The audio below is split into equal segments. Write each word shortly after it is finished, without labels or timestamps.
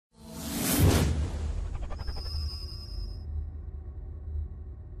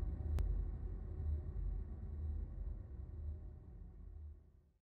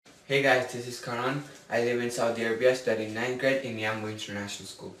Hey guys, this is Karan. I live in Saudi Arabia studying 9th grade in Yambo International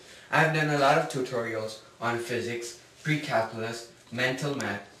School. I've done a lot of tutorials on physics, pre-calculus, mental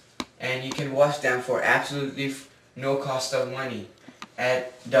math, and you can watch them for absolutely no cost of money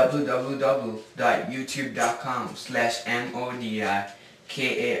at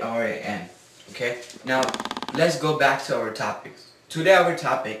www.youtube.com/modikaran. Okay, now let's go back to our topics. Today our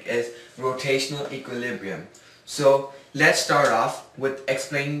topic is rotational equilibrium. So let's start off with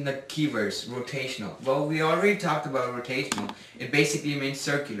explaining the keywords rotational. Well, we already talked about rotational. It basically means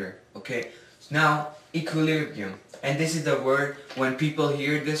circular. Okay, now equilibrium, and this is the word. When people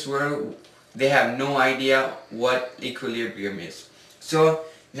hear this word, they have no idea what equilibrium is. So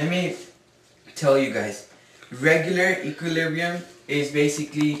let me tell you guys. Regular equilibrium is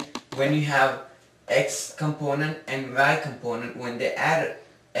basically when you have x component and y component. When they add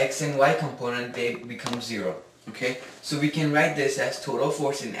x and y component, they become zero. Okay, so we can write this as total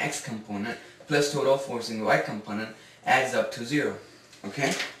force in x component plus total force in y component adds up to zero.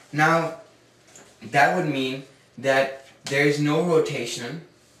 Okay, now that would mean that there is no rotation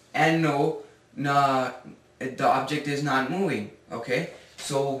and the object is not moving. Okay,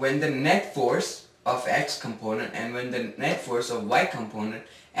 so when the net force of x component and when the net force of y component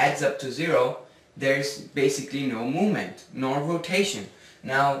adds up to zero, there's basically no movement nor rotation.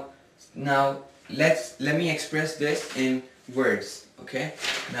 Now let me express this in words. Okay,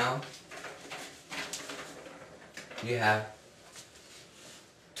 now you have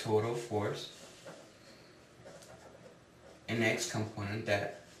total force in x component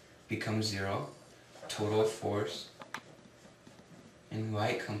that becomes zero, total force in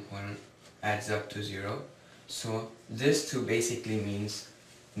y component adds up to zero. So this too basically means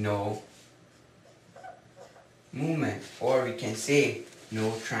no movement, or we can say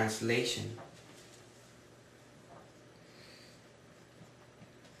no translation.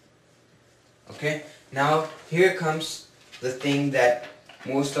 Okay, now here comes the thing that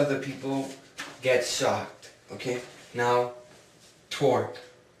most of the people get shocked. Okay, now torque.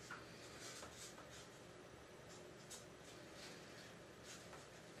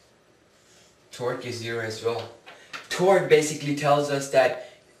 Torque is zero as well. Torque basically tells us that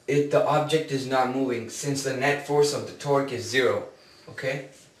the object is not moving since the net force of the torque is zero. Okay,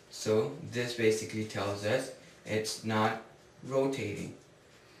 so this basically tells us it's not rotating.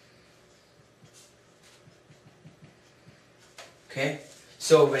 Okay,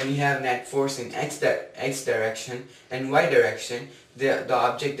 so when you have net force in x direction and y direction, the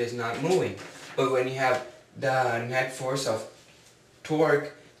object is not moving. But when you have the net force of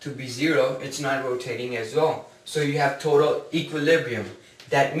torque to be zero, it's not rotating as well. So you have total equilibrium.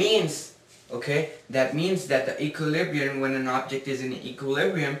 That means, that the equilibrium, when an object is in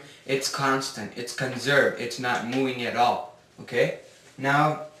equilibrium, it's constant, it's conserved, it's not moving at all. Okay,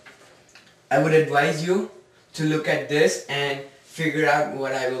 now I would advise you to look at this and figure out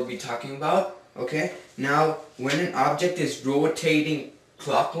what I will be talking about. Okay, now when an object is rotating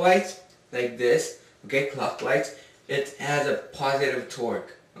clockwise like this, okay, clockwise, it has a positive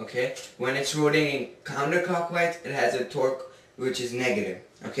torque. Okay, when it's rotating counterclockwise, it has a torque which is negative.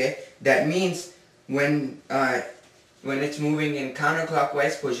 Okay, that means when it's moving in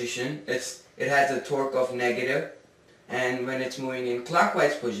counterclockwise position, it has a torque of negative, and when it's moving in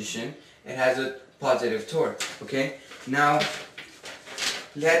clockwise position, it has a positive torque. Okay, now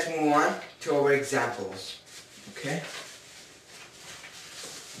let's move on to our examples. Okay.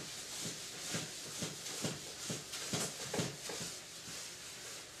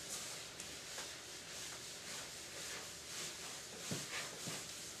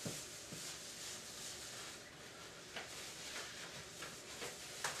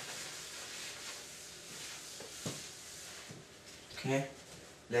 Okay,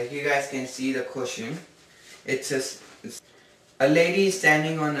 like you guys can see the question. It says a lady is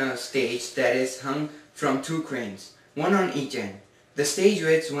standing on a stage that is hung from two cranes, one on each end. The stage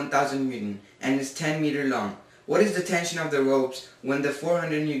weighs 1000 Newton and is 10 meter long. What is the tension of the ropes when the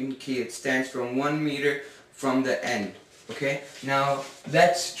 400 Newton kid stands from 1 meter from the end? Okay, now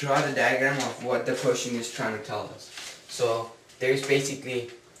let's draw the diagram of what the question is trying to tell us. So there's basically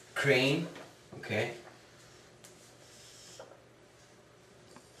crane, okay.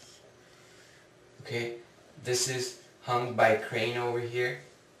 Okay, this is hung by crane over here,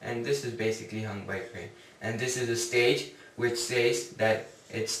 and this is basically hung by crane. And this is a stage which says that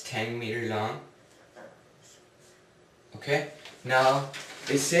it's 10 meter long. Okay, now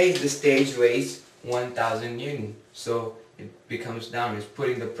it says the stage weighs 1000 Newton, so it becomes down. It's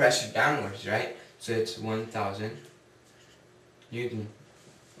putting the pressure downwards, right? So it's 1000 Newton.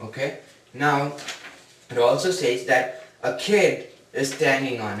 Okay, now it also says that a kid is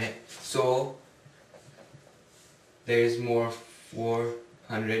standing on it So there is more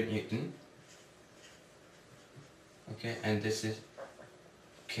 400 Newton. Okay, and this is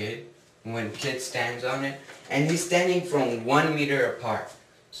kid. When kid stands on it, and he's standing from 1 meter apart.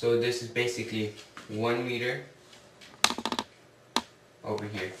 So this is basically 1 meter over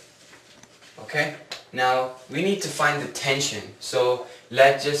here. Okay, now we need to find the tension. So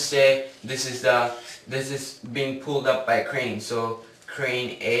let's just say this is being pulled up by a crane. So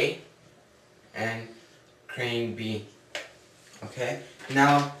crane A and crane B. Okay,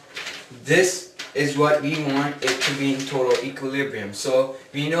 now this is what we want it to be in total equilibrium. So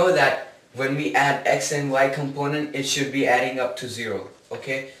we know that when we add x and y component, it should be adding up to 0.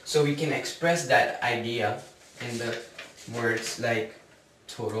 Okay, so we can express that idea in the words like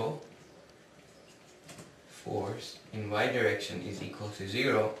total force in y direction is equal to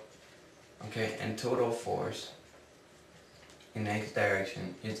 0. Okay, and total force in x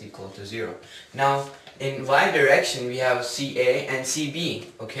direction is equal to 0. Now in y direction we have CA and CB.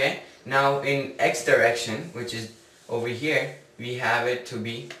 Okay, now in x direction, which is over here, we have it to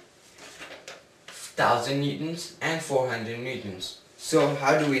be 1000 newtons and 400 newtons. So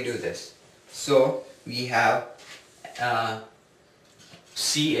how do we do this? So we have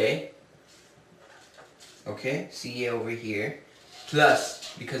CA, okay, CA over here,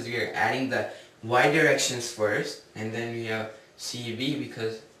 plus, because we are adding the y directions first, and then we have CB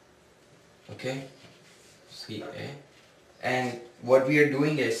because, okay, CA, and what we are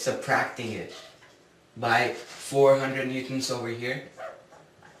doing is subtracting it by 400 newtons over here.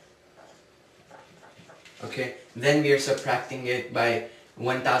 Okay, then we are subtracting it by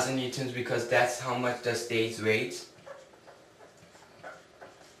 1000 newtons because that's how much the stage weighs.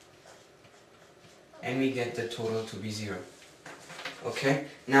 And we get the total to be 0. Okay,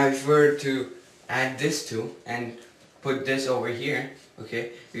 now if we were to add this two and put this over here,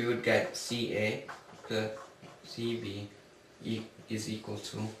 okay, we would get CA plus CB is equal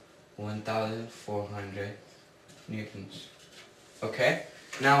to 1400 newtons. Okay,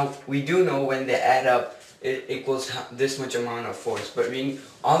 now we do know when they add up it equals this much amount of force, but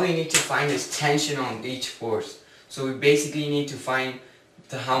all we need to find is tension on each force. So we basically need to find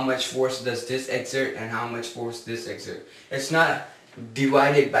how much force does this exert and how much force this exert. It's not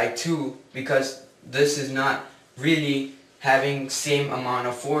divided by 2 because this is not really having same amount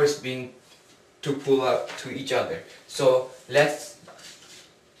of force being to pull up to each other. So let's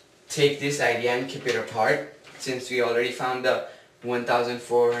take this idea and keep it apart, since we already found the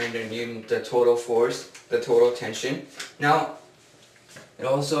 1400 newton, the total force, the total tension. Now it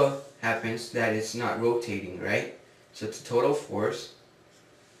also happens that it's not rotating, right? So the total force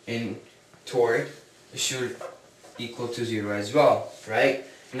in torque should equal to 0 as well, right?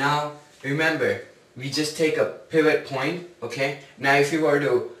 Now remember, we just take a pivot point, okay? Now if you were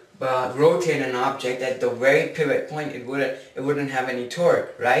to rotate an object at the very pivot point, it wouldn't have any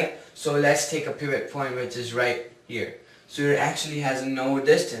torque, right? So let's take a pivot point which is right here. So it actually has no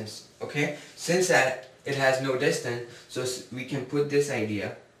distance, okay? Since that it has no distance, so we can put this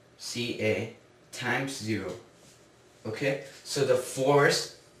idea, CA times 0, okay? So the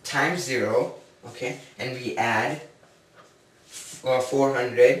force times 0, okay? And we add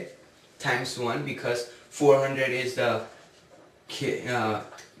 400 times 1 because 400 is the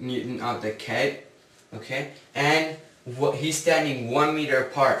Newton of the keg, okay? And he's standing 1 meter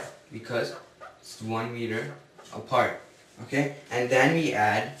apart because it's 1 meter apart, okay? And then we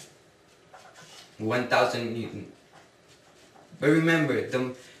add 1000 Newton. But remember,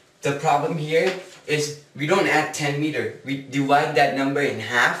 the problem here is we don't add 10 meter. We divide that number in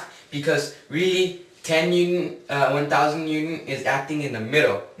half because really 10 Newton, 1000 Newton is acting in the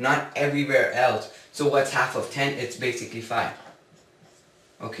middle, not everywhere else. So what's half of 10? It's basically 5.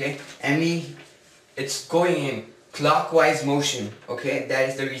 Okay? And it's going in clockwise motion. Okay? That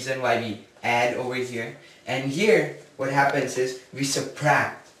is the reason why we add over here. And here, what happens is we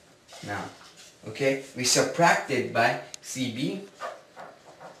subtract now. Okay? We subtract it by CB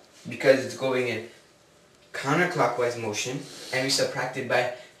because it's going in counterclockwise motion, and we subtract it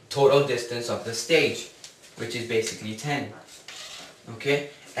by total distance of the stage, which is basically 10. Okay?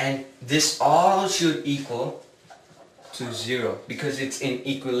 And this all should equal to 0 because it's in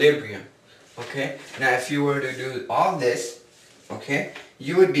equilibrium. Okay? Now if you were to do all this, okay,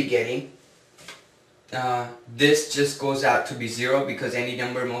 you would be getting this just goes out to be 0 because any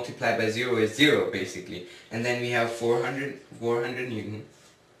number multiplied by 0 is 0 basically. And then we have 400 Newton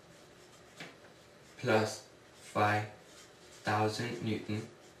plus 5000 Newton.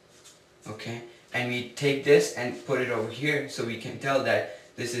 Okay, and we take this and put it over here so we can tell that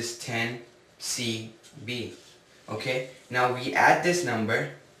this is 10 CB. Okay, now we add this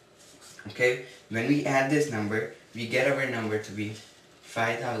number Okay, when we add this number, we get our number to be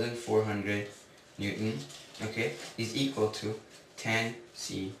 5,400 Newton, okay, is equal to 10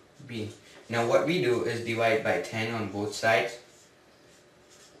 CB. Now what we do is divide by 10 on both sides.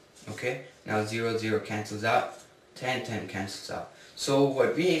 Okay, now 0, 0 cancels out, 10, 10 cancels out. So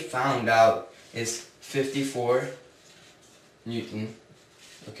what we found out is 54 Newton,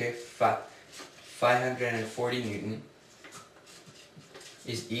 okay, 540 Newton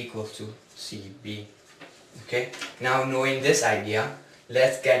is equal to CB. Okay, now knowing this idea,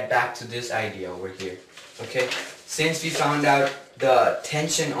 let's get back to this idea over here. Okay, since we found out the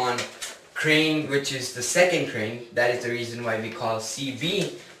tension on crane, which is the second crane, that is the reason why we call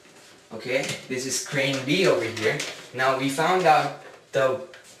CB. Okay, this is crane B over here. Now we found out the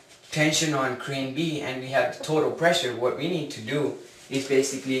tension on crane B and we have the total pressure. What we need to do is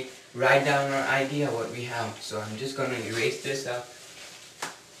basically write down our idea what we have. So I'm just going to erase this out.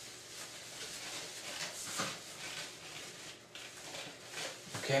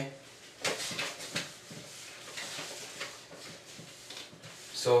 Okay.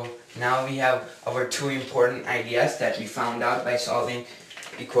 So now we have our two important ideas that we found out by solving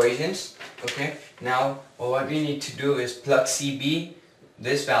equations. Okay. Now what we need to do is plug CB,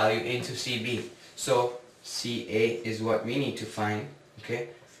 this value, into CB. So CA is what we need to find. Okay.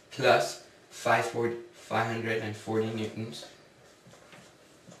 Plus 540 newtons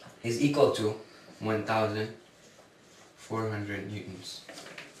is equal to 1,400 newtons.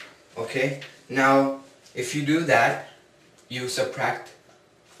 Okay, now if you do that, you subtract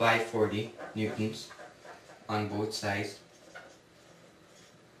 540 newtons on both sides.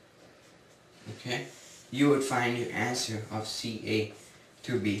 Okay, you would find your answer of CA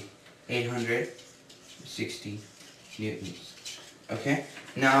to be 860 newtons. Okay,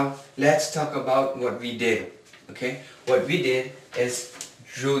 now let's talk about what we did. Okay, what we did is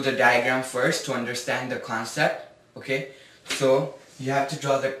drew the diagram first to understand the concept. Okay, so you have to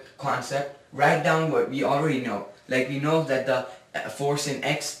draw the concept, write down what we already know. Like we know that the force in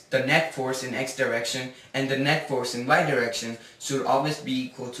X, the net force in X direction and the net force in Y direction should always be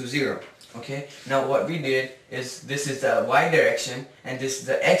equal to 0. Okay, now what we did is, this is the Y direction and this is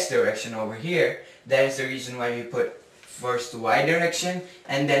the X direction over here. That is the reason why we put first the Y direction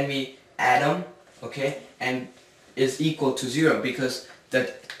and then we add them, okay, and is equal to 0, because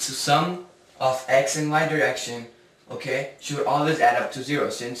the sum of X and Y direction, okay, should always add up to 0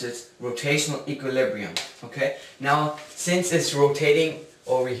 since it's rotational equilibrium. Okay, now since it's rotating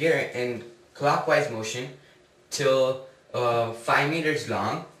over here in clockwise motion till 5 meters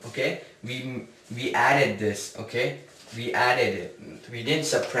long, okay, we added this. Okay, we added it, we didn't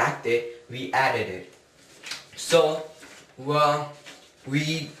subtract it, we added it. So well,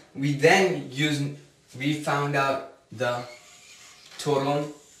 we found out the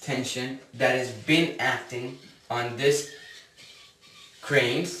total tension that has been acting on this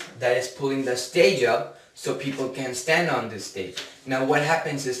cranes that is pulling the stage up so people can stand on this stage. Now what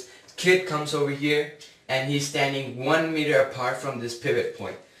happens is, kid comes over here and he's standing 1 meter apart from this pivot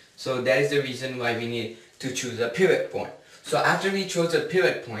point. So that is the reason why we need to choose a pivot point. So after we chose a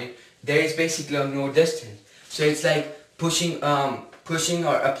pivot point, there is basically no distance. So it's like pushing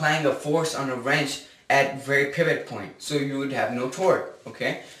or applying a force on a wrench at very pivot point. So you would have no torque.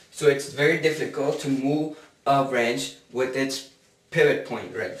 Okay, so it's very difficult to move a wrench with its pivot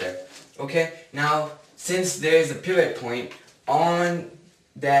point right there. Okay, now since there is a pivot point on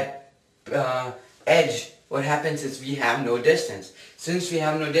that edge, what happens is we have no distance. Since we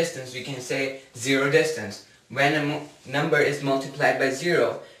have no distance, we can say 0 distance. When a number is multiplied by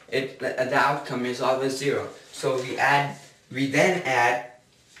 0, the outcome is always 0. So we then add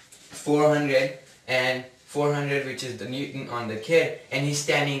 400 and 400, which is the Newton on the kid, and he's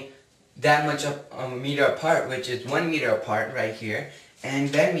standing that much a meter apart, which is 1 meter apart right here. And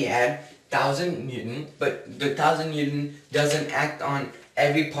then we add 1000 Newton, but the 1000 Newton doesn't act on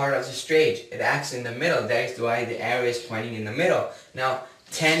every part of the stage. It acts in the middle. That is why the arrow is pointing in the middle. Now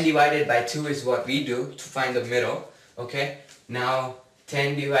 10 divided by 2 is what we do to find the middle. Okay, now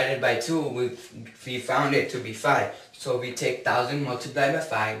 10 divided by 2, we found it to be 5. So we take 1000 multiplied by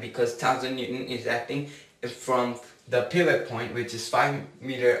 5, because 1000 Newton is acting from the pivot point, which is 5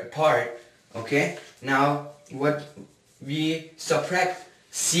 meter apart. Okay, now what we subtract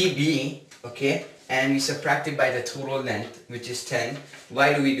CB, okay, and we subtract it by the total length, which is 10.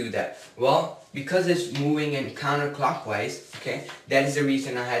 Why do we do that? Well, because it's moving in counterclockwise. Okay, that is the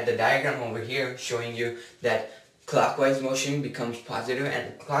reason I had the diagram over here showing you that clockwise motion becomes positive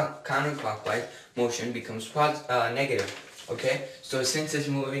and counterclockwise motion becomes negative. Okay, so since it's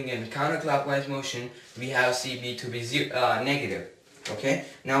moving in counterclockwise motion, we have CB to be negative. Okay,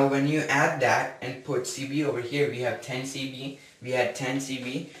 now when you add that and put CB over here, we have 10 CB, we had 10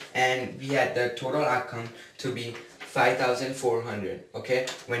 CB, and we had the total outcome to be 5,400. Okay,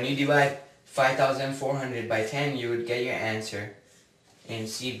 when you divide 5,400 by 10, you would get your answer in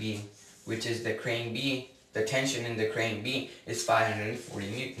CB, which is the crane B. The tension in the crane B is 540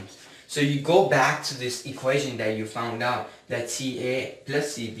 newtons. So you go back to this equation that you found out, that CA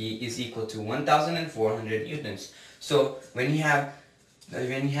plus CB is equal to 1,400 newtons. So when you have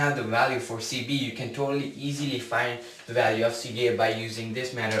the value for CB, you can totally easily find the value of CA by using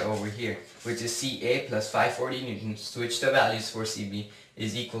this method over here, which is CA plus 540 newtons. Switch the values for CB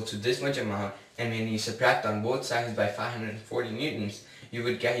is equal to this much amount, and when you subtract on both sides by 540 newtons, you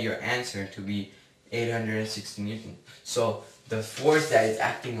would get your answer to be 860 newtons. So the force that is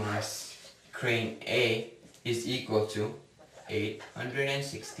acting on crane A is equal to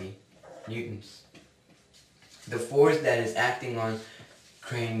 860 newtons. The force that is acting on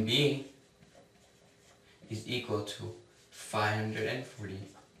crane B is equal to 540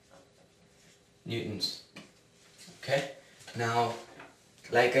 newtons. Okay? Now,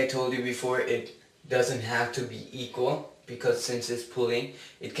 like I told you before, it doesn't have to be equal, because since it's pulling,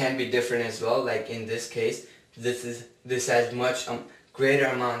 it can be different as well. Like in this case, this has much greater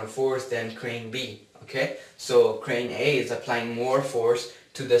amount of force than crane B. Okay? So crane A is applying more force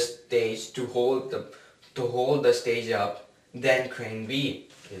to the stage to hold the stage up than crane B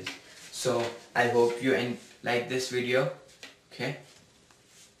is. So I hope you like this video. Okay?